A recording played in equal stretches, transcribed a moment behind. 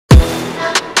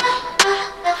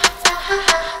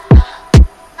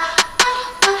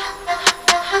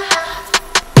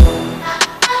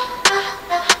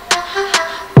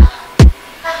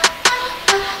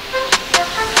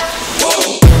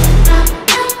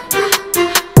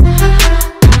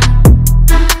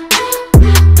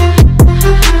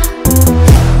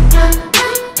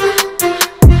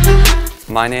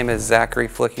My name is Zachary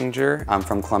Flickinger. I'm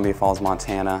from Columbia Falls,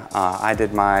 Montana. I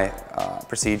did my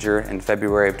procedure in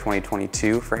February of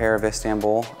 2022 for Hair of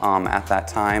Istanbul. At that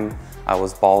time, I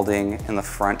was balding in the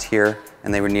front here,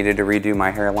 and they needed to redo my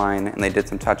hairline, and they did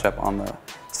some touch-up on the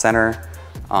center.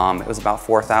 It was about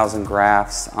 4,000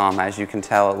 grafts. As you can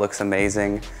tell, it looks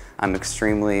amazing. I'm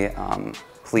extremely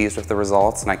pleased with the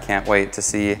results, and I can't wait to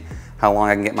see how long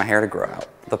I can get my hair to grow out.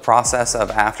 The process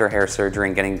of after hair surgery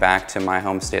and getting back to my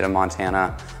home state of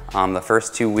Montana, the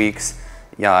first 2 weeks,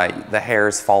 the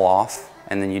hairs fall off,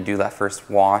 and then you do that first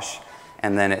wash,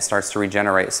 and then it starts to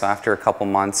regenerate. So after a couple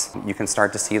months, you can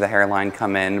start to see the hairline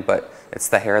come in, but it's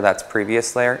the hair that's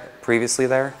previously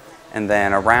there. And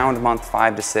then around month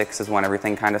 5 to 6 is when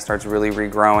everything kind of starts really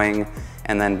regrowing,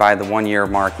 and then by the 1-year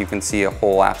mark, you can see a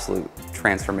whole absolute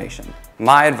transformation.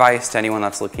 My advice to anyone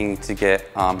that's looking to get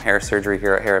hair surgery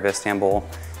here at Hair of Istanbul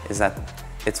is that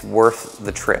it's worth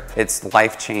the trip. It's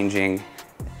life-changing.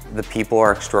 The people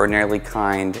are extraordinarily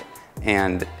kind,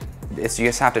 and you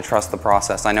just have to trust the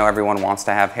process. I know everyone wants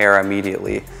to have hair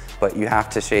immediately, but you have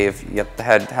to shave. The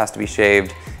head has to be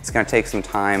shaved. It's going to take some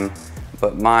time,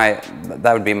 but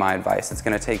that would be my advice. It's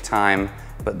going to take time,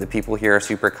 but the people here are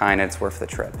super kind, and it's worth the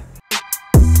trip.